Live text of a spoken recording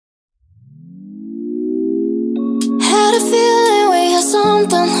Got a feeling we had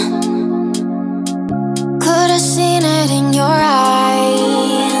something. Could've seen it in your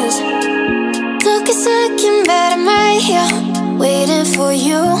eyes. Took a second, but I'm right here, waiting for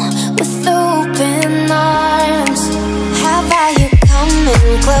you with open arms. How about you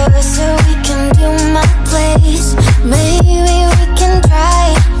coming closer? We can do my place. Maybe we can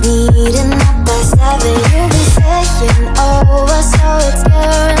try meeting up by 7. You'll be saying over, so it's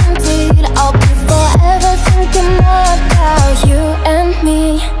guaranteed. I'll be forever thinking more about you and me.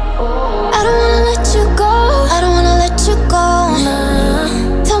 I don't wanna let you go, I don't wanna let you go,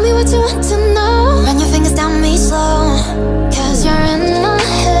 nah. Tell me what you want to know. Run your fingers down me slow, cause you're in my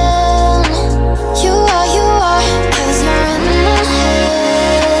head. You are, cause you're in my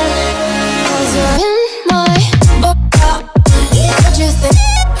head. Cause you're in my what you think?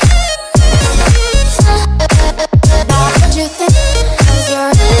 What you think? Cause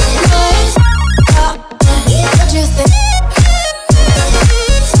you're in my what you think?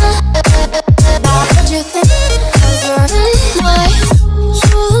 What you think? Cause you're in my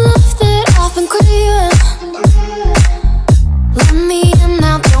you love that I've been craving. Let me in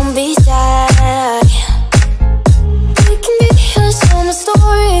now, don't be shy. We can be a summer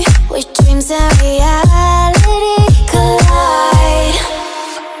story where dreams and reality collide.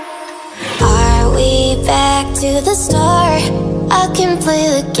 Are we back to the start? I can play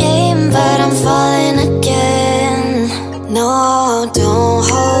the game, but I'm falling again. No, don't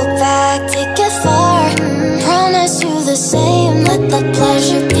hold back, take it far. Promise you the same, let the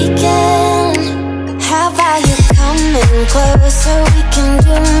pleasure begin. How about you coming closer? We can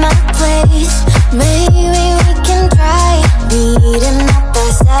do my place. Maybe we can try meeting up by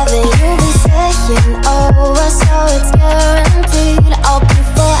 7. You'll be saying over, so it's guaranteed. I'll be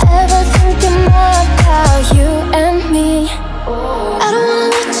forever thinking more about you and me. I don't wanna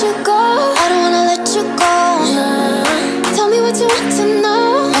let you go, I don't wanna let you go, nah. Tell me what you want to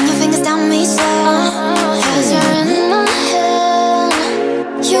know. Run your fingers down me slow, cause you're in my head.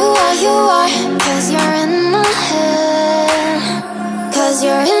 You are, cause you're in my head. Cause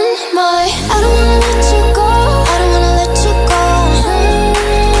you're in my I don't wanna let you go, I don't wanna let you go.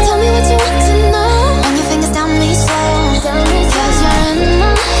 Tell me what you want to know. Run your fingers down me slow, cause you're in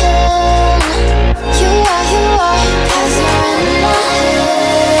my head. You are, cause you're in my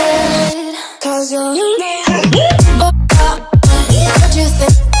head. Cause you're in my head. What you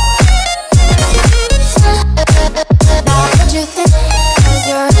think? What you think? Cause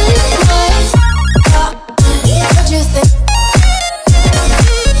you're in my what you think?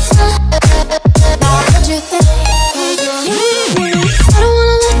 What you think? Cause you're in my I don't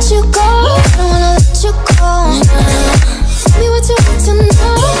wanna let you go, I don't wanna let you go, nah. Tell me what you want to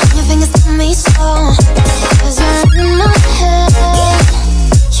know. Your fingers tell me slow, cause you're in my head.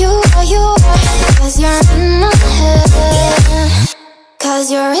 You are, cause you're in my head. Cause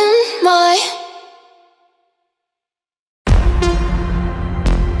you're in my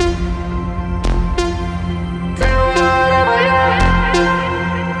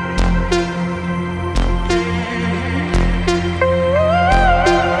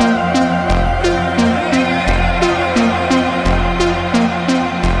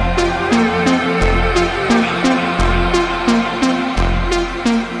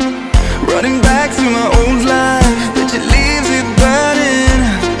running back through my old life, but it leaves it burning.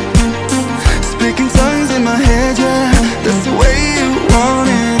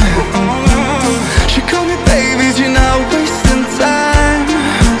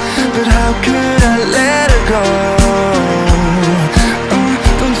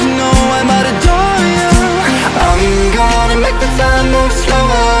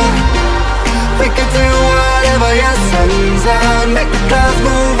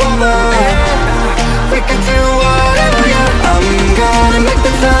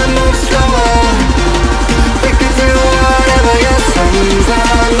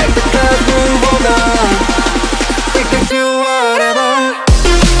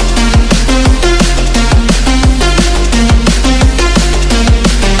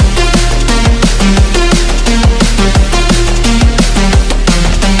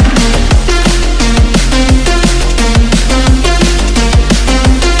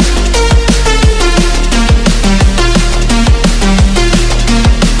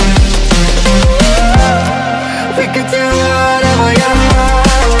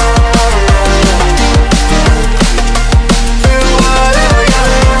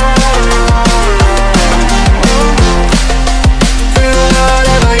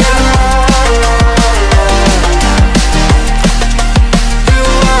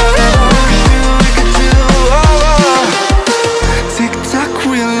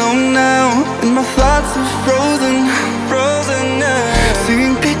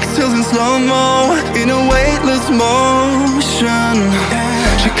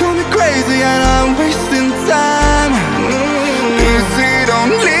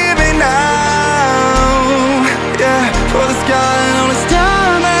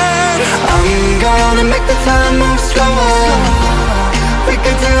 slower. We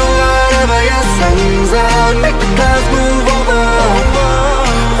can do whatever, yeah, sun's out, make the clouds move over.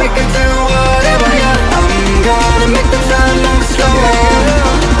 We can do whatever, yeah, I'm gonna make the time move slower.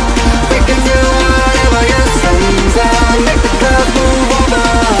 We can do whatever, yeah, sun's out, make the clouds move over.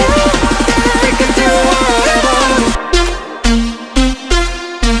 We can do whatever.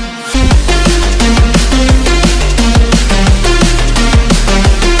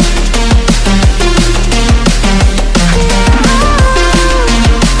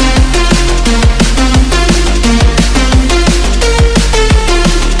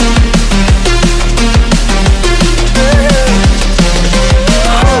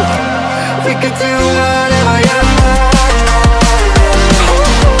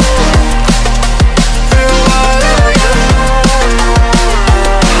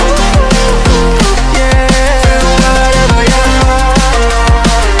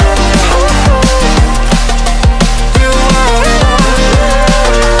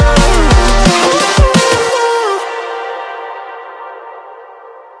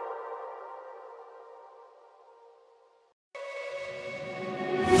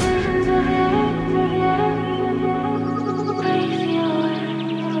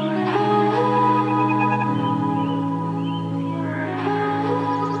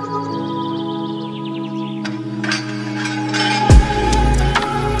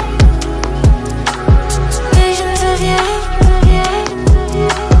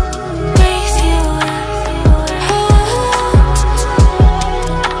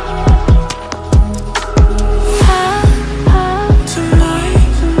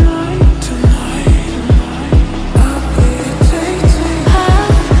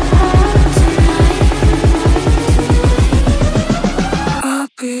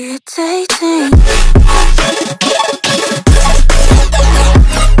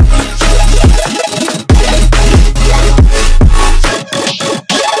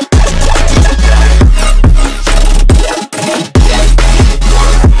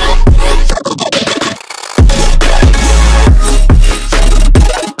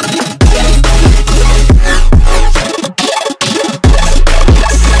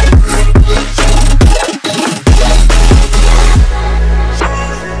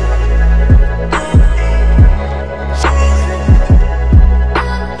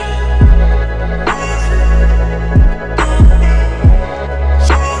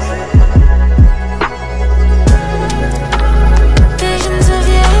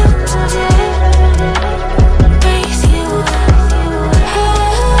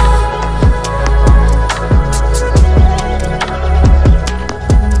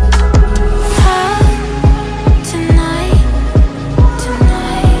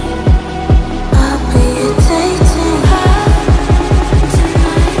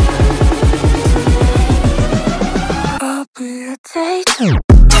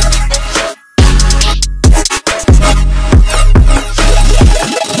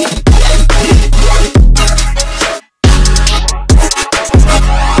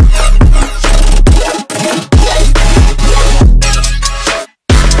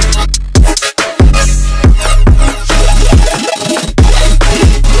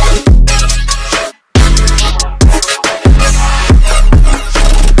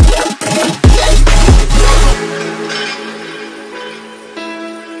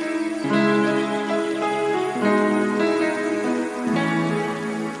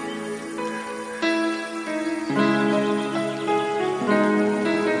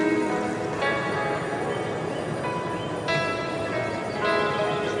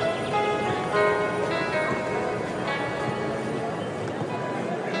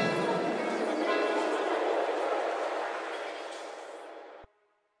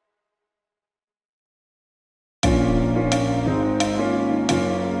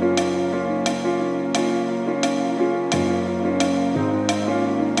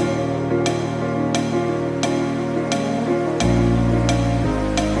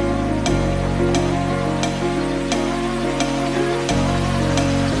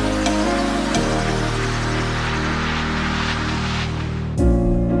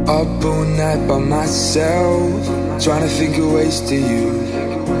 Up all night by myself, trying to think of ways to you.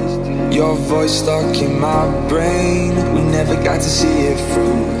 Your voice stuck in my brain, we never got to see it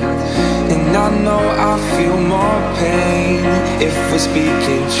through. And I know I feel more pain if we're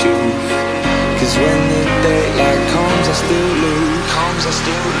speaking truth. Cause when the daylight comes I still lose,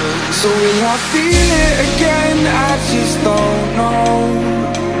 So will I feel it again? I just don't know.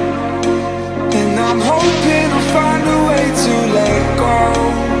 And I'm hoping I'll find a way to let go.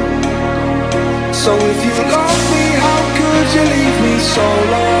 So if you love me, how could you leave me so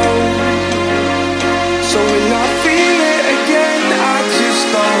low? So will I feel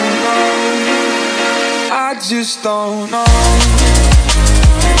just don't know.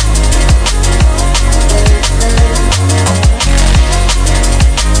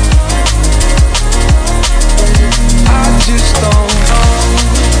 I just don't know.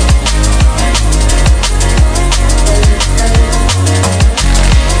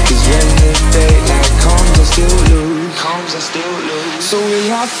 Cause when the daylight comes I still lose. So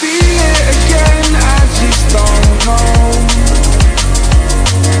will I feel it again? I just don't know.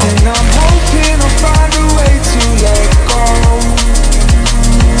 And I'm hoping I'll find a way to let go.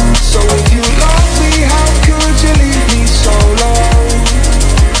 So if you love me, how could you leave me so low?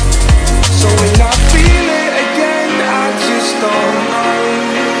 So will I feel it again? I just don't know.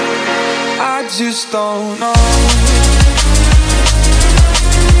 I just don't know.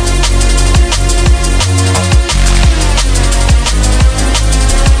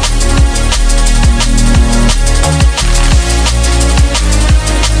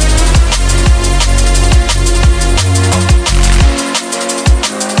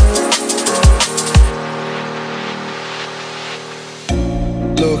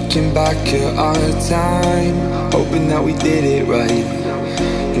 Looking back at our time, hoping that we did it right.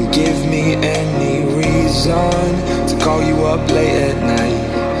 And give me any reason to call you up late at night.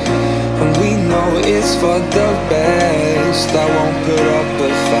 And we know it's for the best, I won't put up a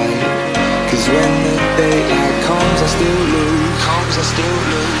fight. Cause when the daylight comes I still lose.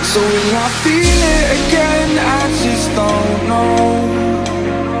 So will I feel it again? I just don't know.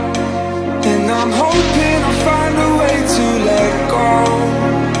 And I'm hoping I'll find a way to let go.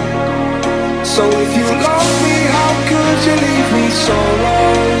 So if you love me, how could you leave me so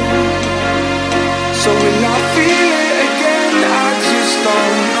low? So will I feel it again? I just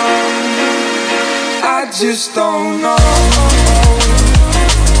don't know. I just don't know.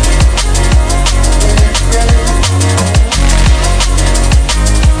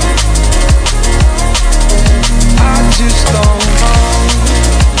 I just don't know.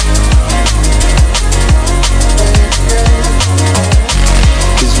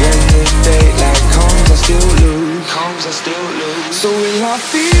 Cause when the daylight comes I still lose. So will I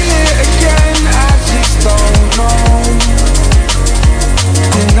feel it again? I just don't know.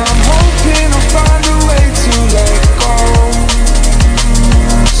 And I'm hoping I'll find a way to let go.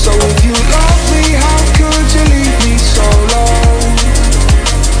 So if you love me, how could you leave me so low?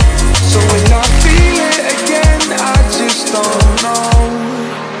 So will I feel it again? I just don't know.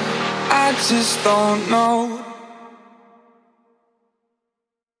 I just don't know.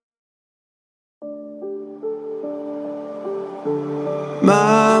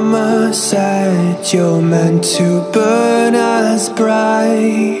 Mama said you're meant to burn as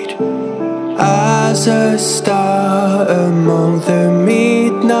bright as a star among the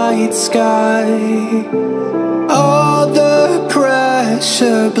midnight sky. All the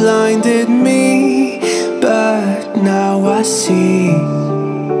pressure blinded me, but now I see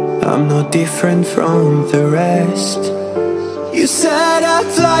I'm no different from the rest. You said I'd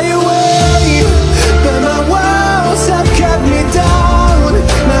fly away, but my walls have kept me down.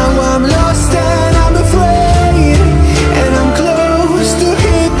 Now I'm lost and I'm afraid, and I'm close to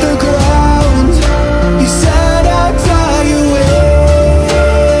hit the ground. You said I'd fly away.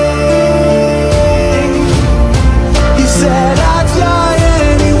 You said I'd fly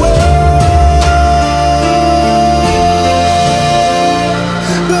anyway,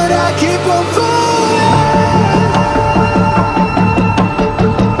 but I keep on falling.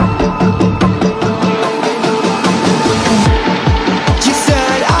 You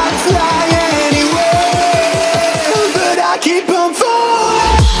said I'd fly anyway, but I keep on falling.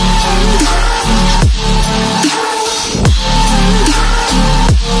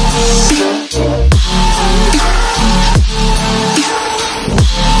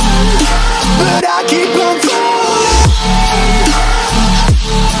 But I keep on falling.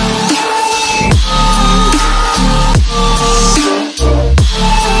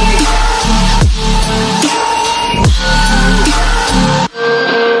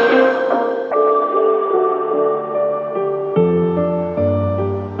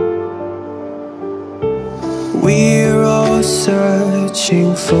 We're all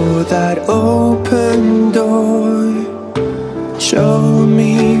searching for that open door. Show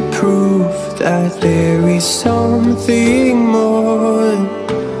me proof that there is something more.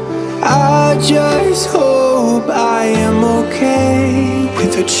 I just hope I am okay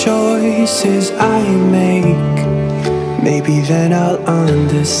with the choices I make. Maybe then I'll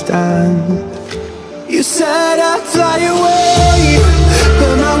understand. You said I'd fly away,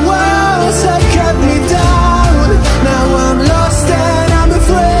 but my walls have kept me down. Now I'm lost and I'm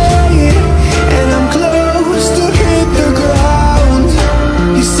afraid, and I'm close to hit the ground.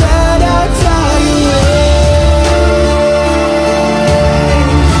 You said I'd fly away.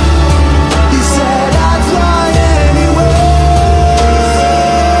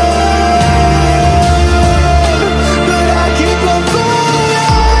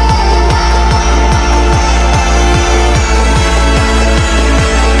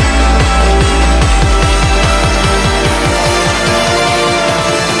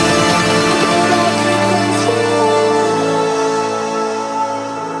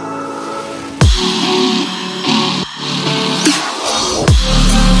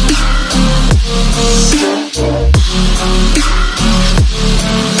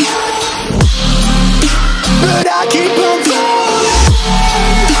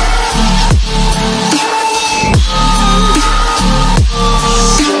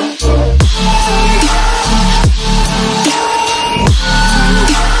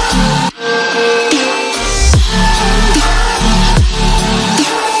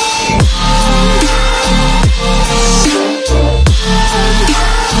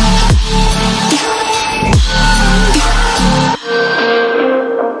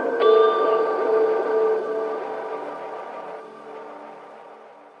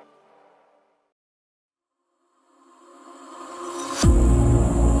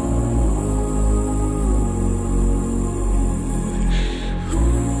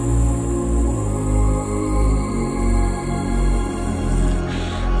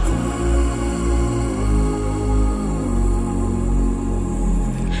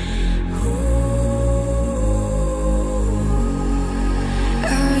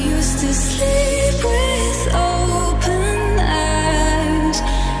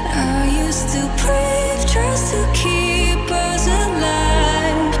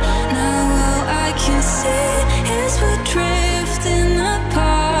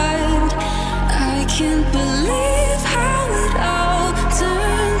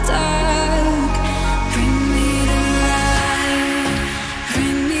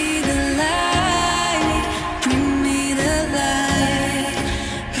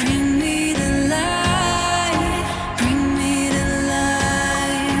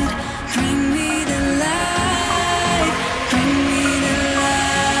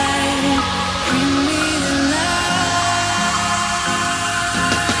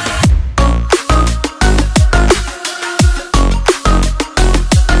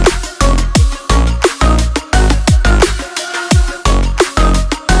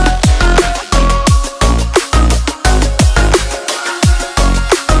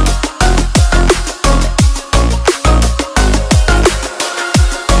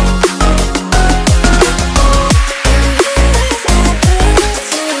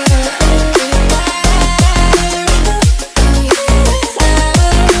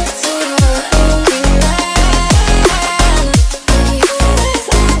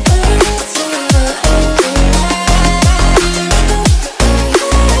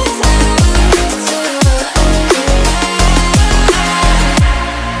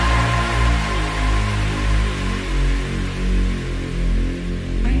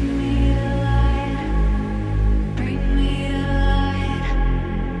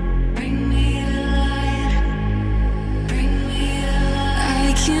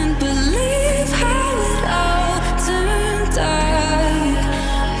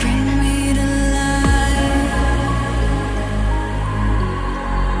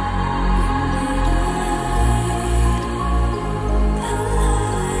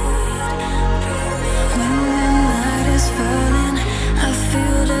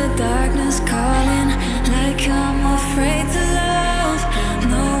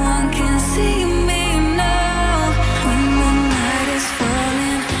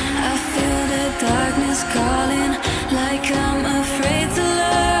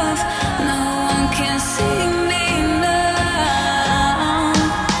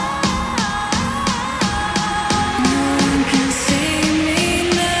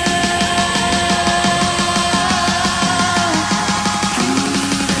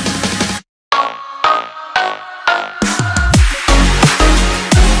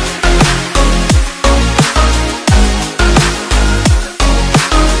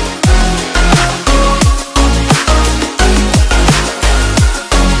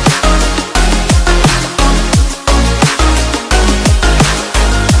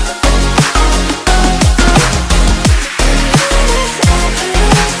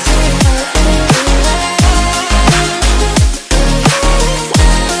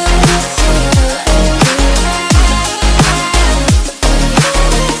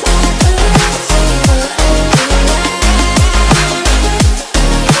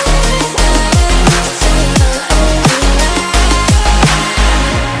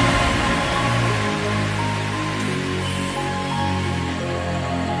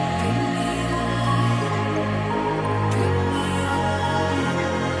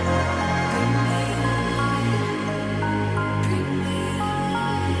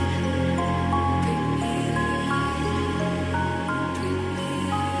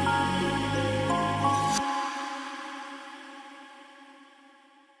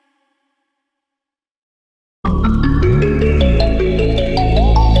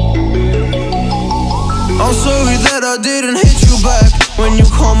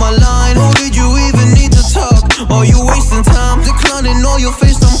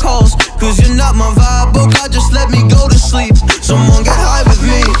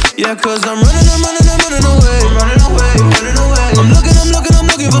 yeah, cause I'm running away. I'm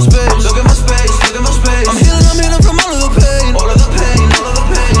looking for space. I'm healing from all of the pain.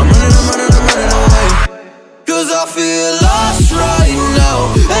 I'm running away. Cause I feel lost right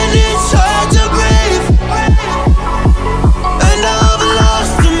now, and it's hard to breathe. And I've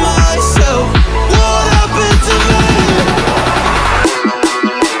lost myself. What happened to me?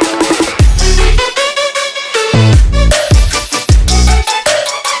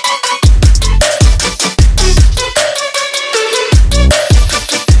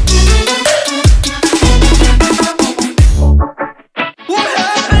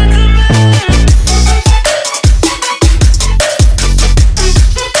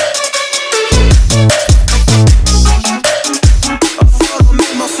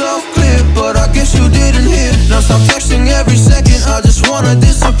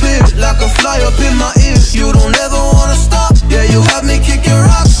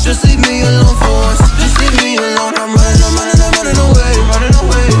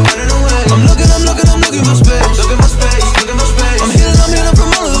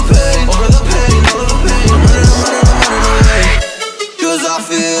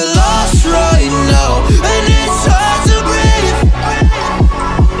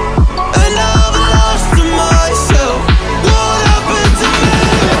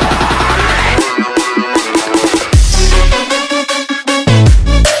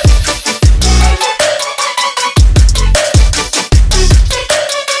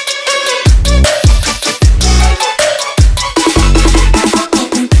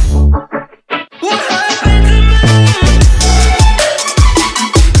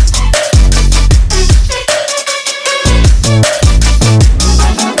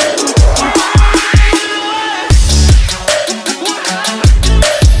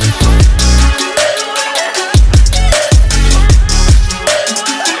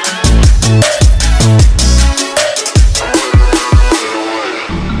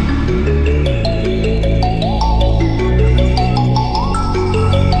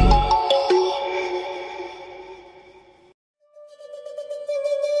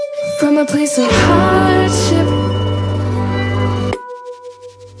 From a place of hardship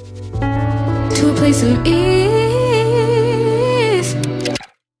to a place of ease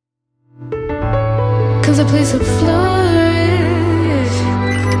comes a place of flourish.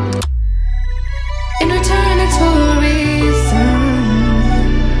 In return, it's for a reason.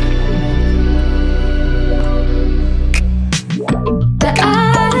 That I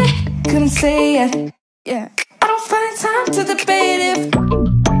couldn't say it. Yeah, I don't find time to debate if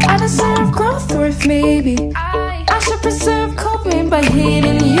I deserve growth, or if maybe I should preserve coping by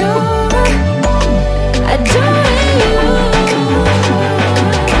hating you, adoring you.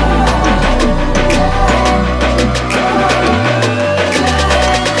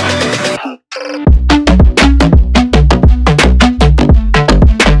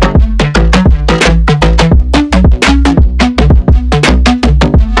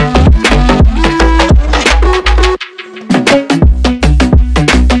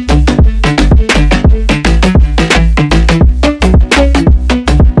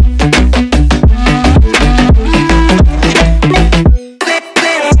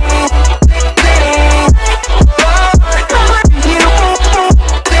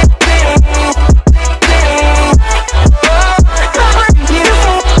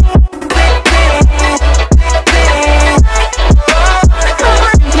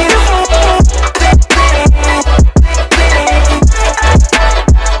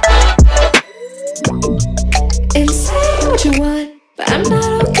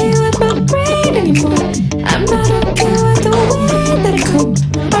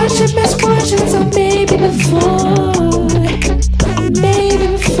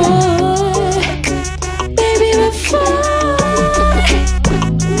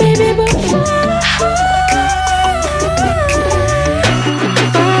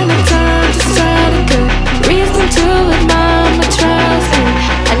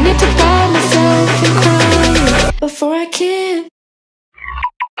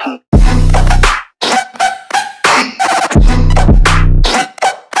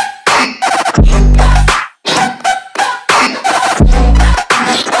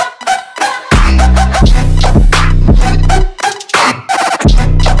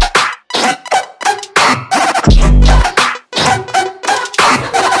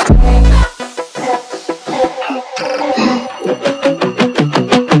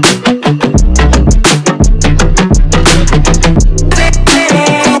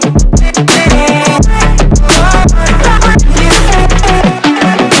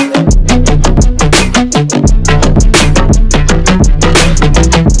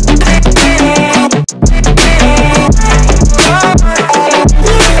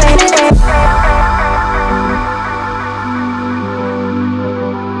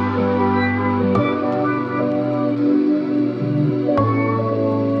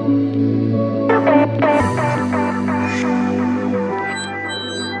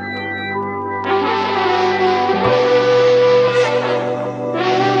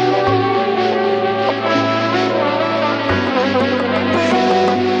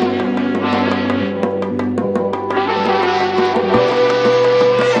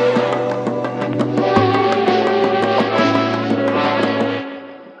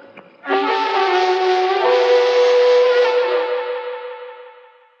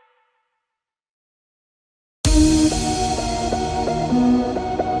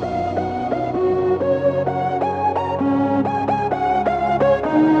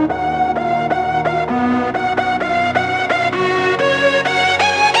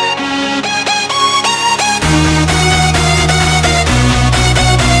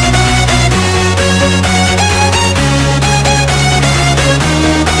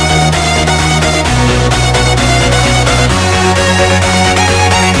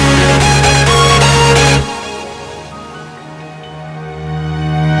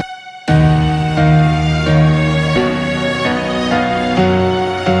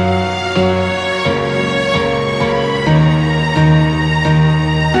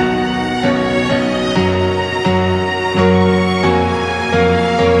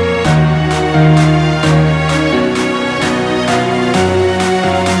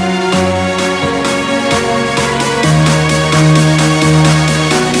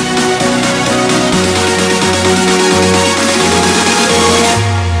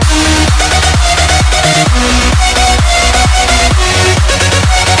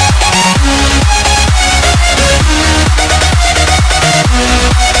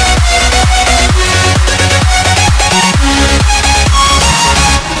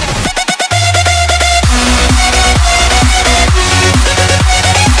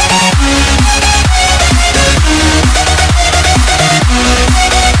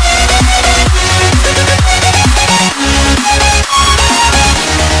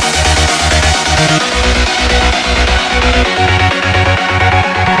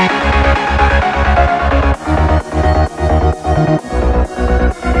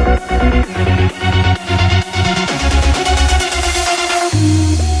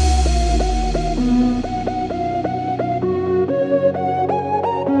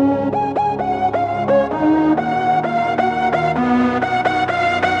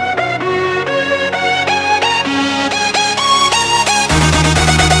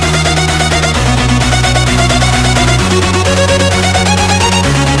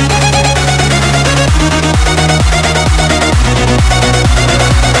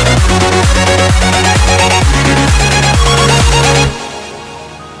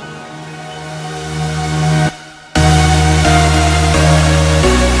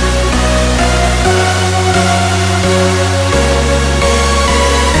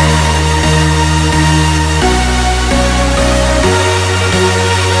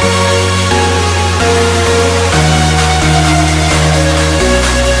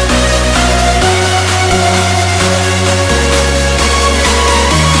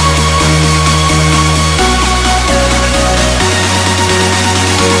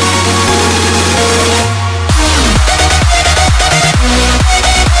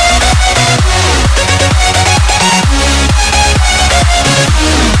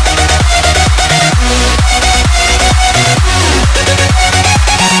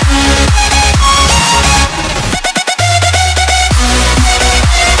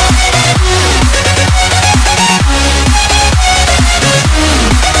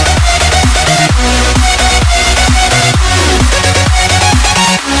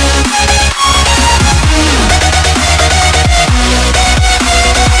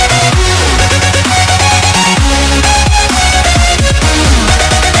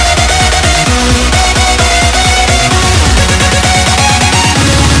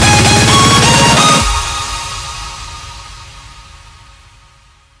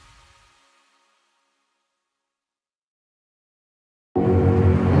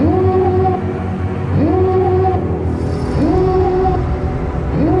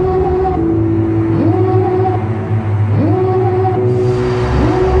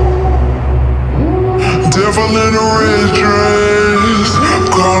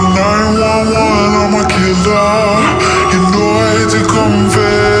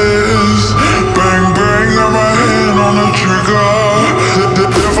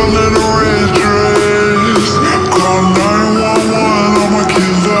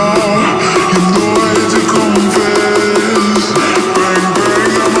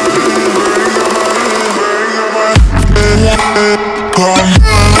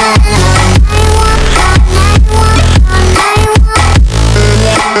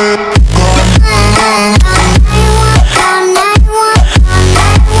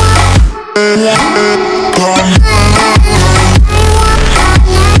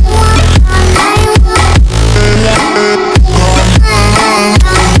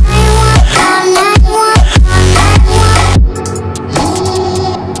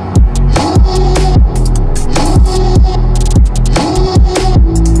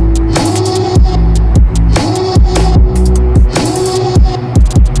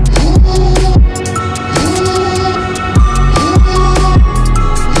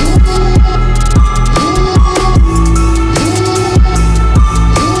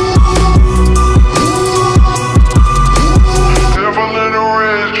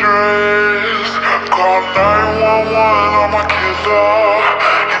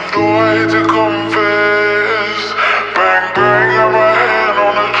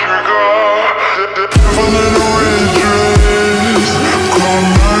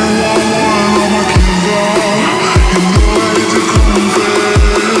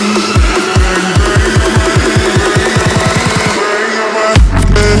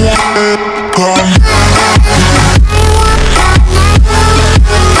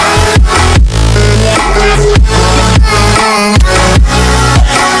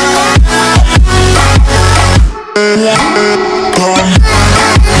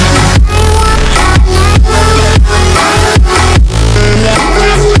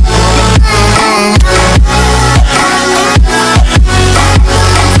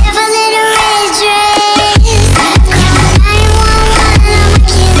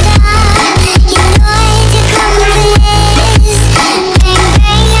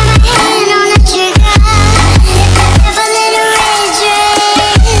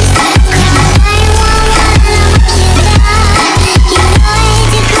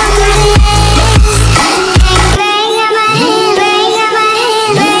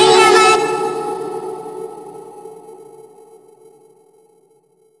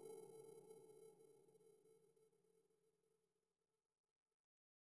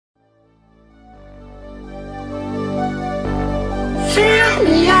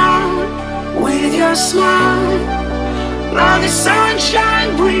 your smile. Now the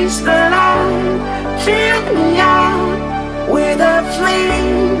sunshine brings the light. Fill me out with a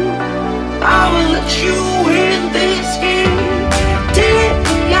flame. I will let you in this game. Take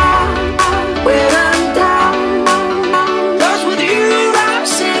me out when I'm down. 'Cause with you I'm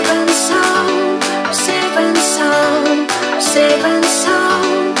safe and sound. Safe and sound. Safe and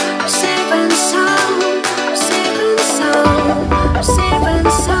sound. Safe and sound. Safe and sound. Safe and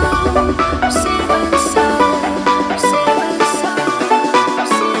sound. Safe and sound. Safe and sound.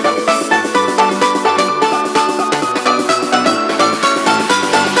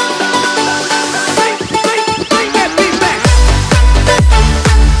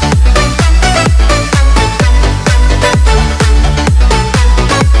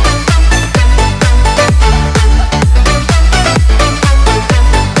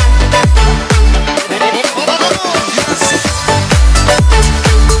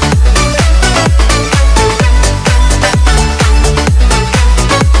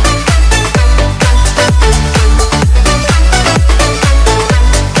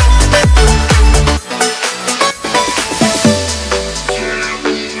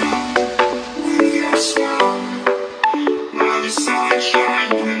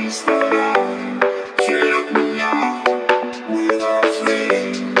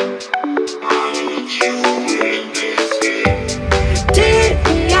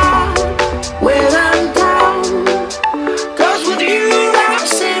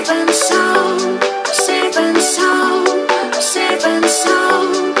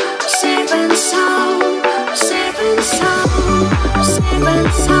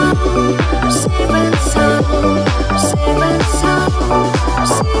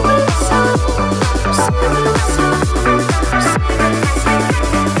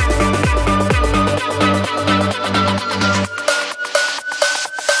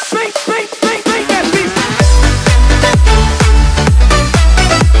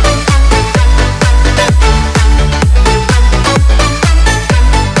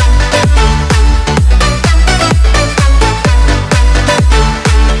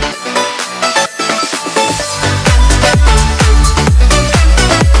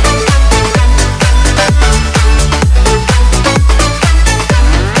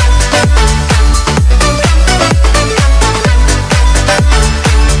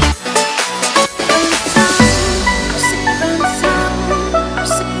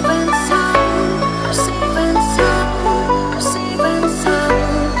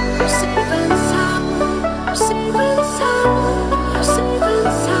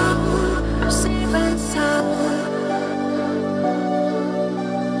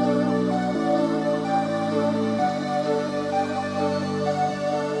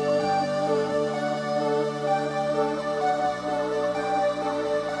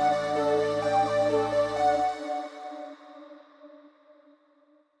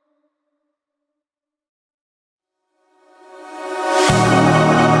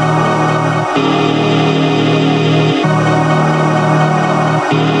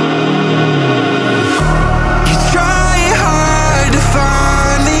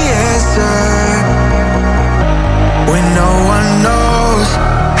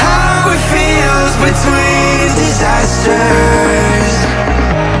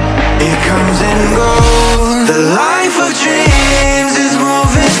 The life of dreams is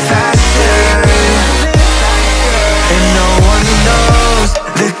moving faster, and no one knows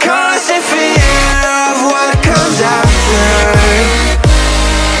the constant fear of what comes after.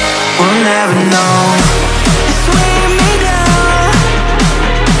 We'll never know. It's weighing me down,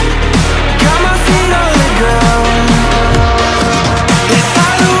 got my feet on the ground. Let's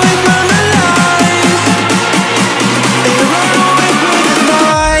hide away from the lights and run away from the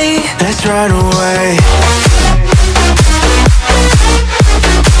night. Let's run away.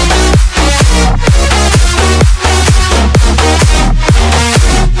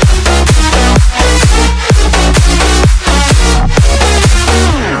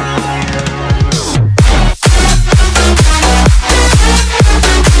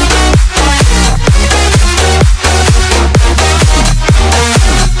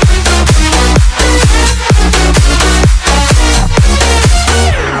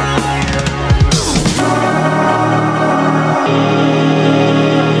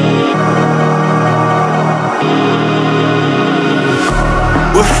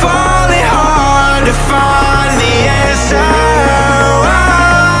 We're falling hard to find the answer.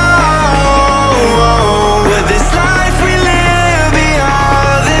 Will this life we live be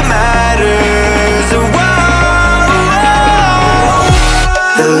all that matters?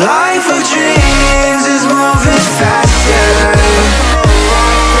 The life of dreams is moving faster,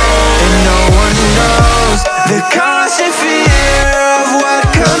 and no one knows the constant fear of what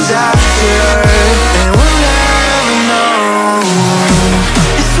comes after. And we'll never know.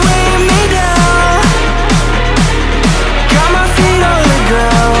 It's weighing me down, got my feet on the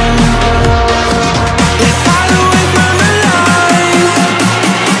ground. Let's hide away from the lights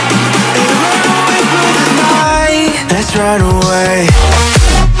and run away from the night. Let's run away.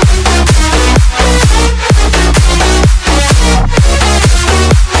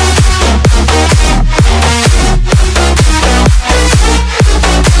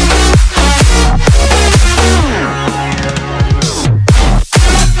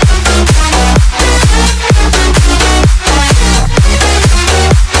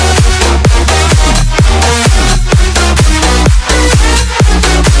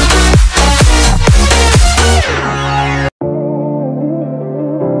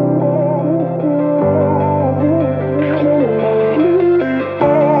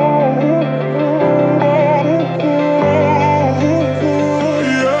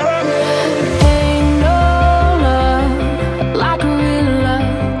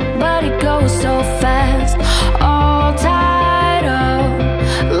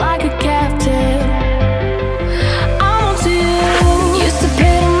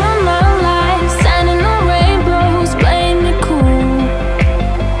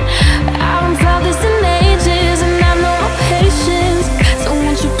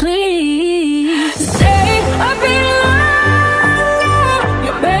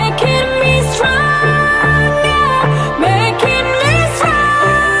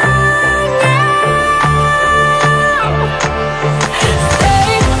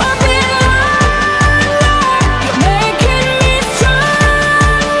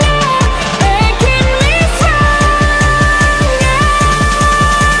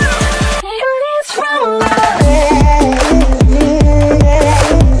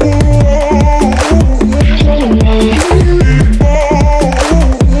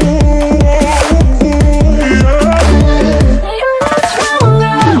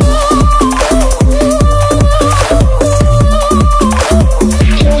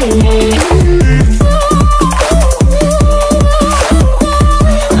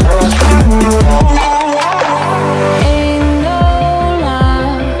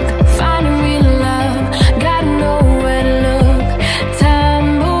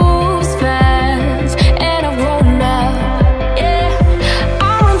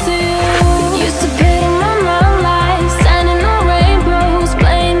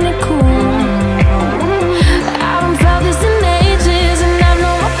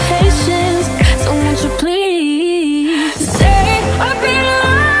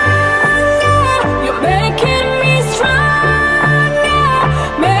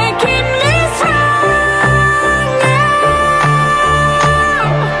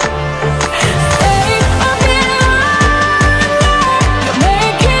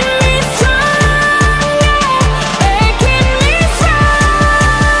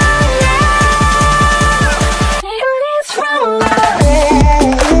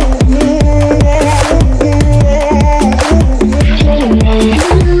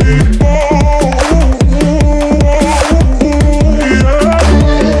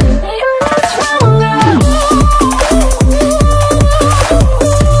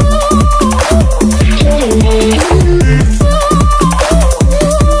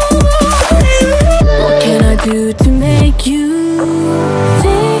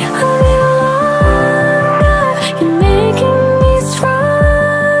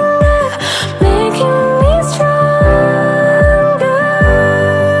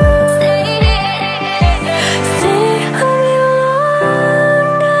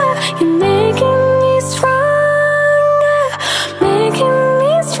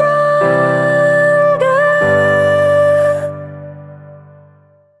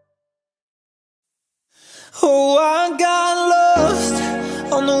 Oh, I got lost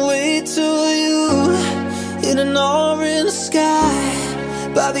on the way to you, in an orange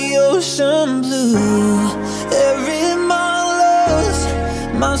sky by the ocean blue. Every mile lost,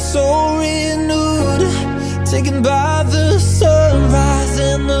 my soul renewed, taken by the sunrise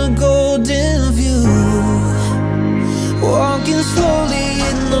and the golden view. Walking slowly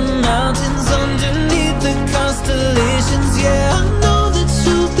in the mountains underneath the constellations. Yeah, I know that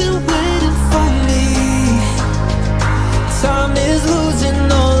you've been waiting for me. Time is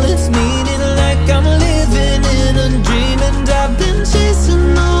losing all its meaning, like I'm living in a dream, and I've been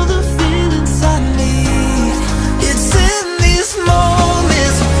chasing all the feelings I need. It's in these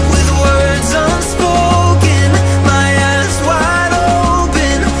moments with words unspoken, my eyes wide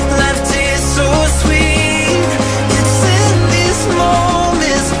open, life tastes so sweet. It's in these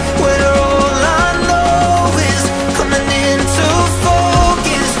moments where all I know is coming into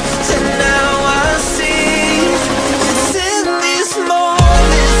focus, and now I see. It's in these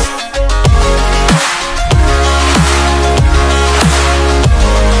moments.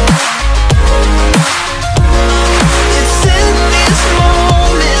 It's in these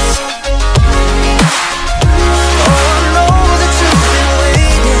moments. Oh, I know that you've been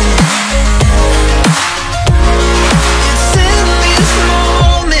waiting. It's in these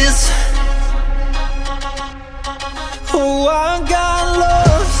moments. Oh, I got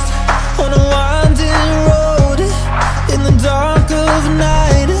lost on a winding road in the dark of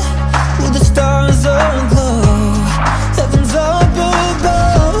night, with the stars aglow. Heaven's up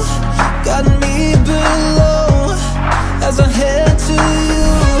above, got me below, as I head to you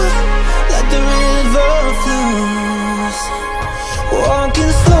like the river flows.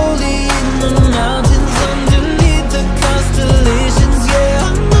 Walking slowly in the mountains underneath the constellations. Yeah,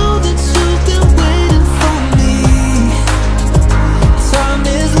 I know that you've been waiting for me. Time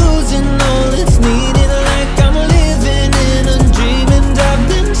is losing all its meaning, like I'm living in a dream, and I've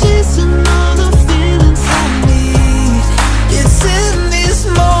been chasing all the feelings I need. It's in these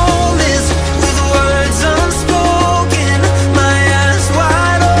moments with words unspoken, my eyes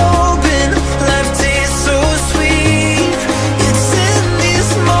wide open, life tastes so sweet. It's in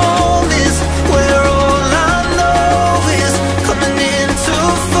these moments where all I know is coming into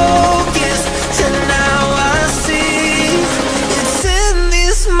focus, and now I see. It's in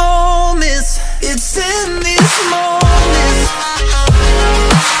these moments. It's in these moments.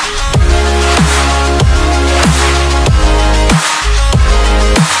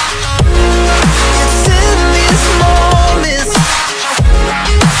 It's in these moments.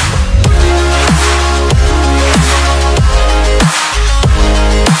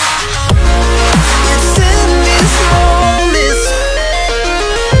 It's in these moments.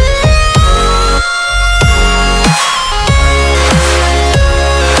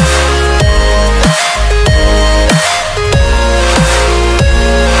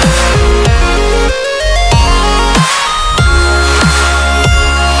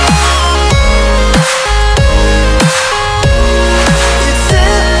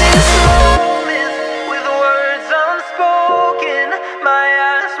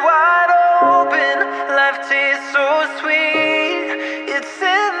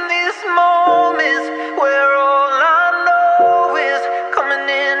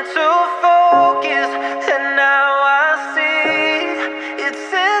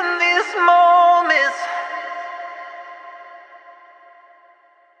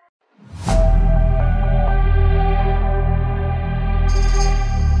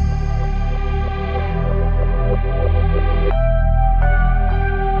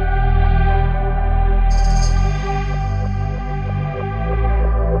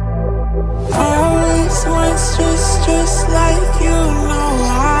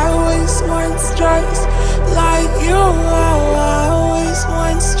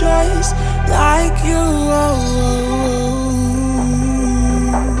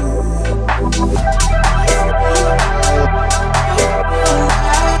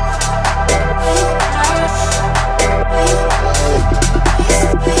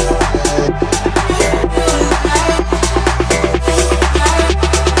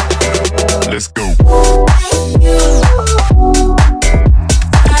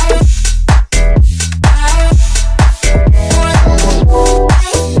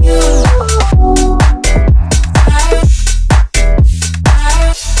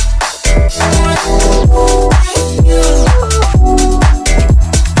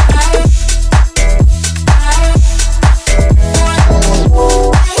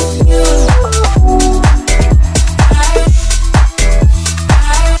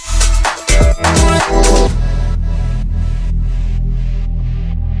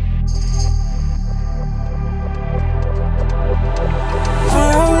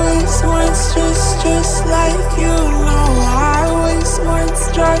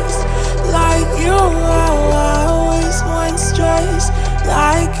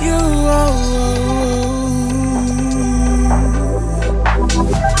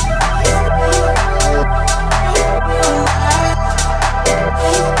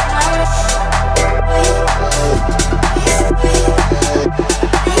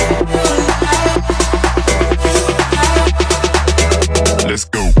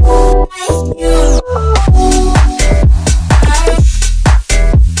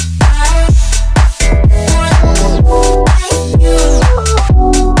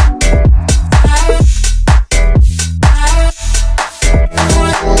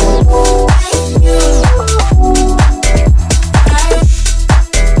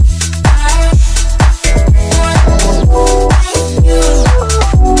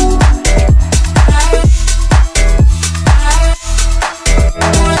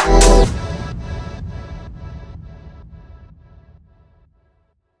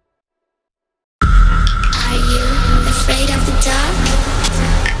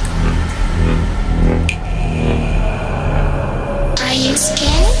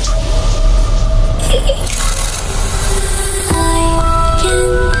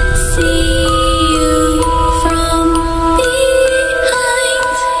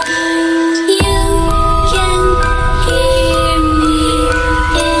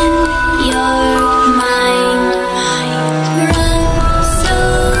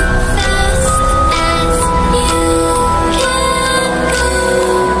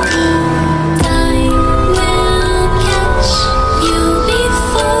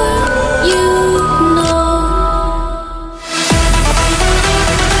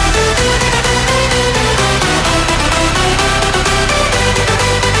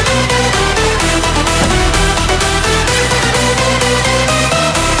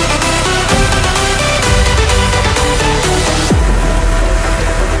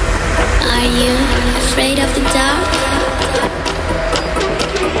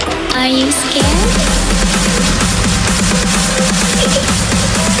 Are you scared?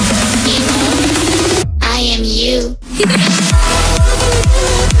 You know, I am you.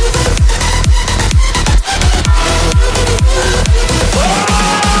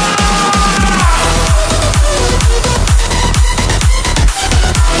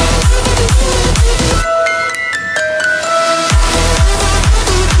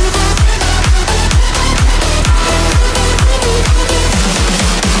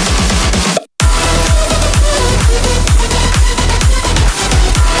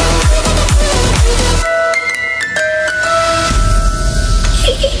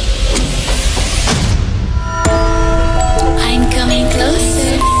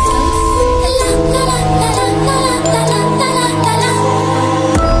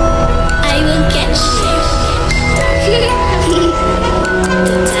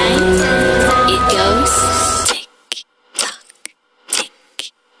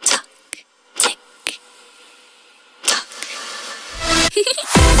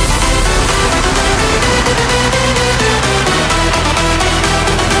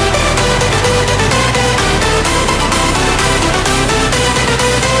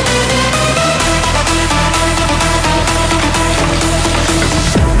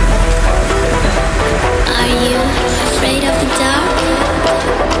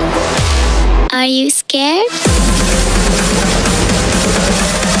 Are you scared?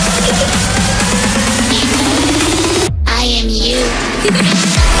 I am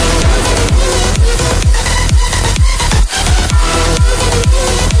you.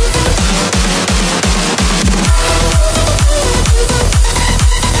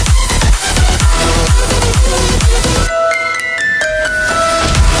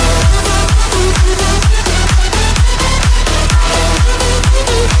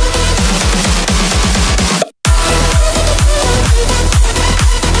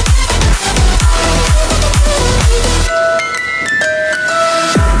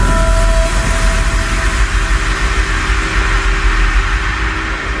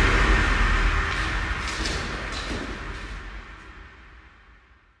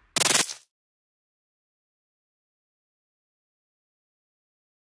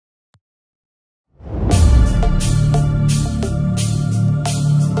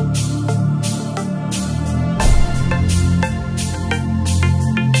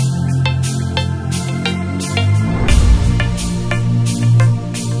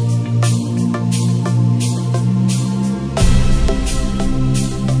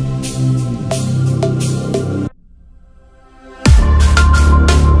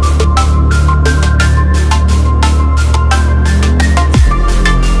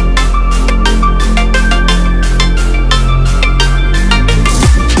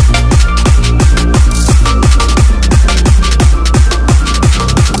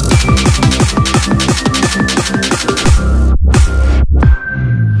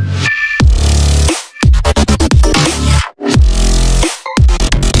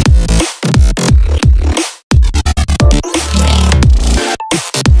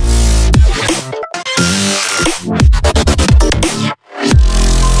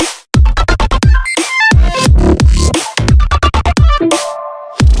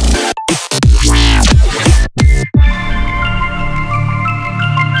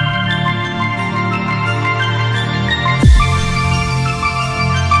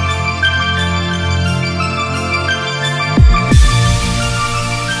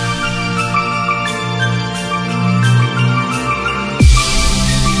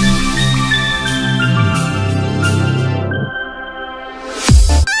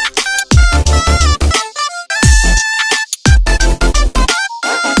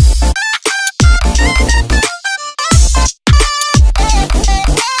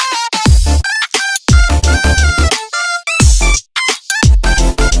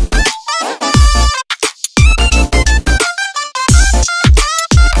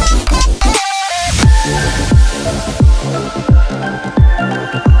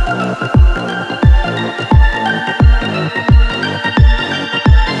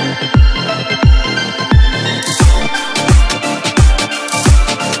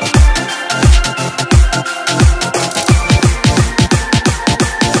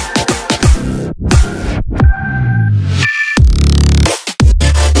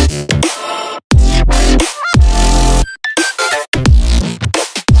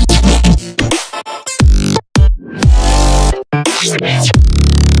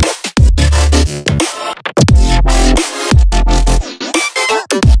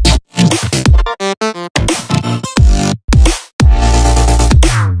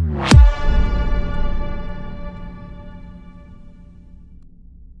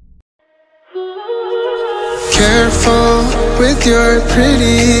 Careful with your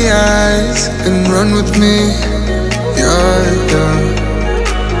pretty eyes and run with me, yeah.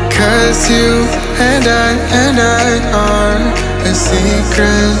 Cause you and I are a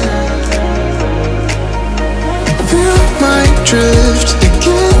secret. Feel my drift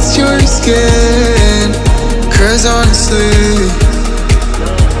against your skin. Cause honestly,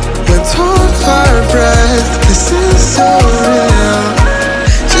 let's hold our breath, this is so real.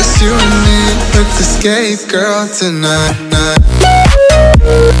 Just you and me, let's escape, girl, tonight.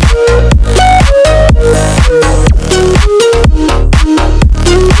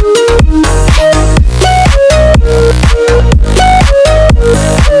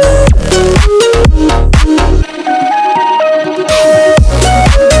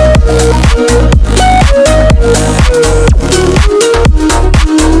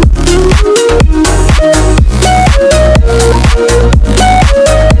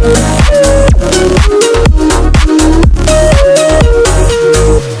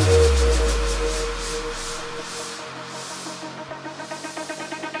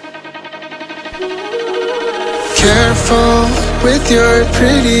 Careful with your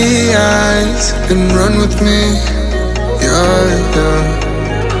pretty eyes and run with me, yeah.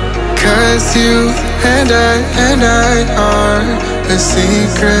 Cause you and I are a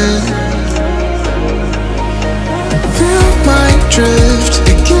secret. Feel my drift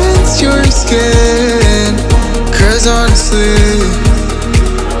against your skin. Cause honestly,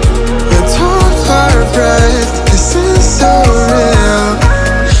 let's hold our breath, this is so real.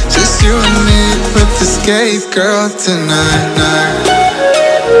 Just you and me, let's escape, girl, tonight.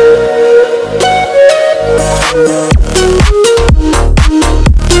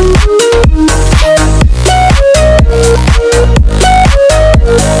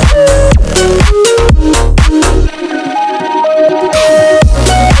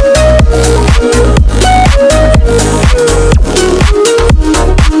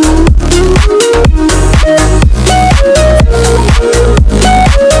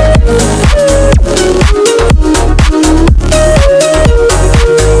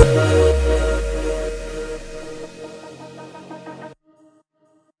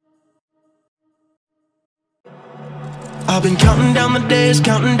 I've been counting down the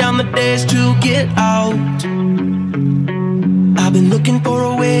days to get out. I've been looking for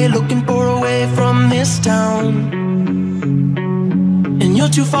a way from this town. And you're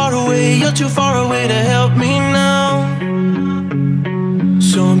too far away to help me now.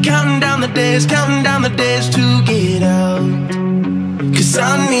 So I'm counting down the days to get out. Cause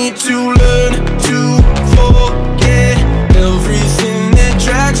I need to learn to forget everything that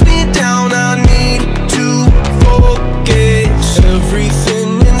drags me down. I need to forget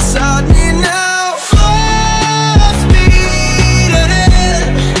everything inside me now. Full speed ahead,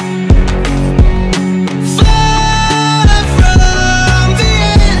 fly from the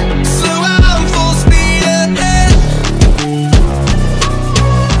end. So I'm full speed ahead.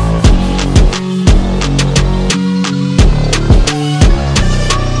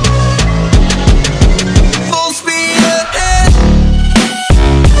 Full speed ahead.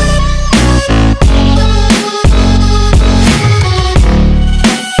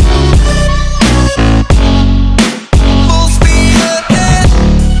 Full speed ahead.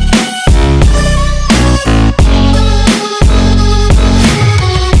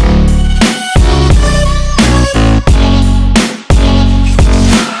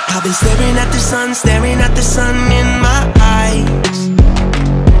 I've been staring at the sun in my eyes.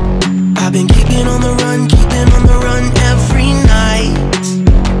 I've been keeping on the run every night.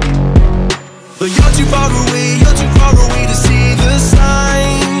 But you're too far away to see the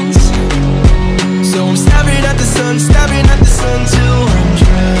signs. So I'm staring at the sun till I'm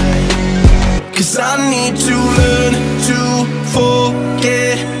dry. Cause I need to learn to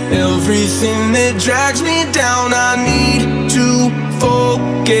forget everything that drags me down. I need to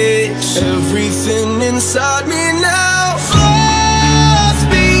forget everything inside me now. Full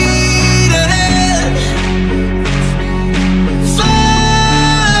speed ahead,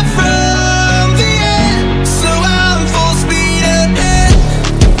 fly from the end. So I'm full speed ahead.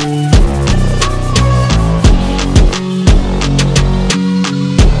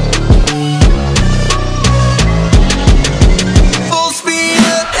 Full speed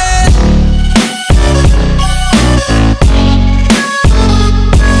ahead.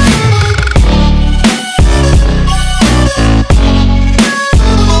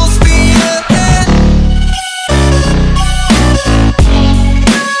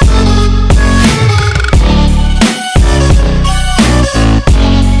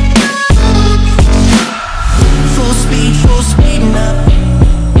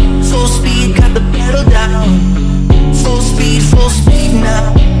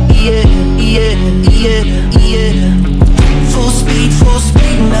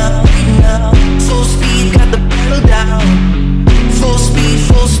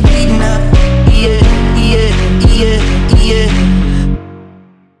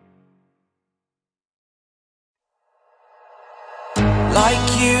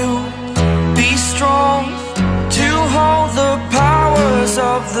 colors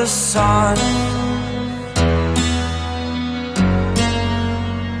of the sun.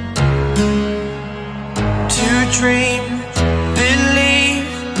 To dream, believe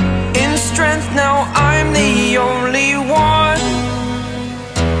in strength. Now I'm the only one,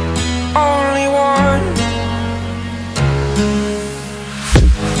 only one.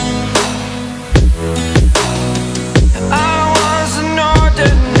 I was an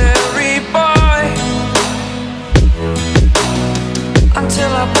ordinary boy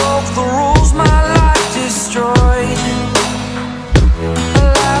until I broke the rules. My life destroyed, a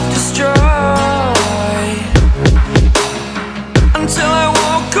life destroyed. Until I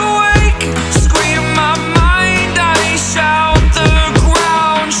woke awake, scream my mind, I shout, the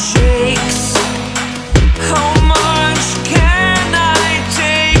ground shakes. How much can I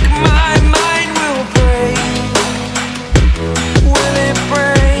take? My mind will break. Will it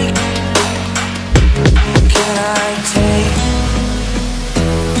break? Can I take?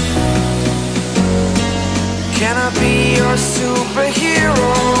 Can I be your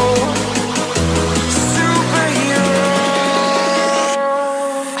superhero? Superhero.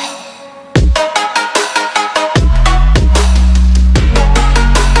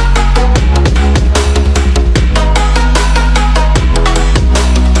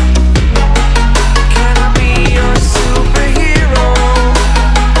 Can I be your superhero?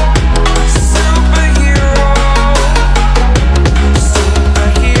 Superhero.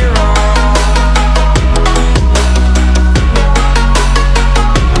 Superhero.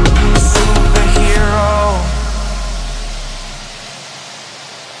 Superhero.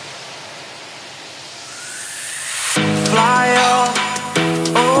 Fly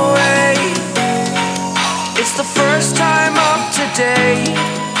away. It's the first time of today.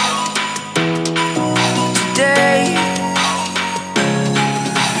 Today.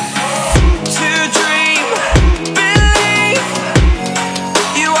 To dream, believe.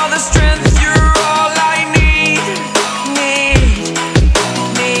 You are the strength, you're all I need.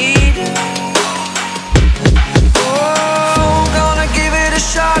 Need. Oh, gonna give it a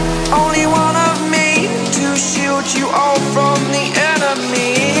shot. Only one of me to shield you all from the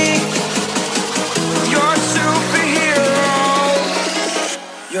enemy. You're a superhero.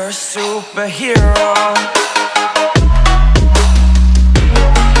 You're a superhero.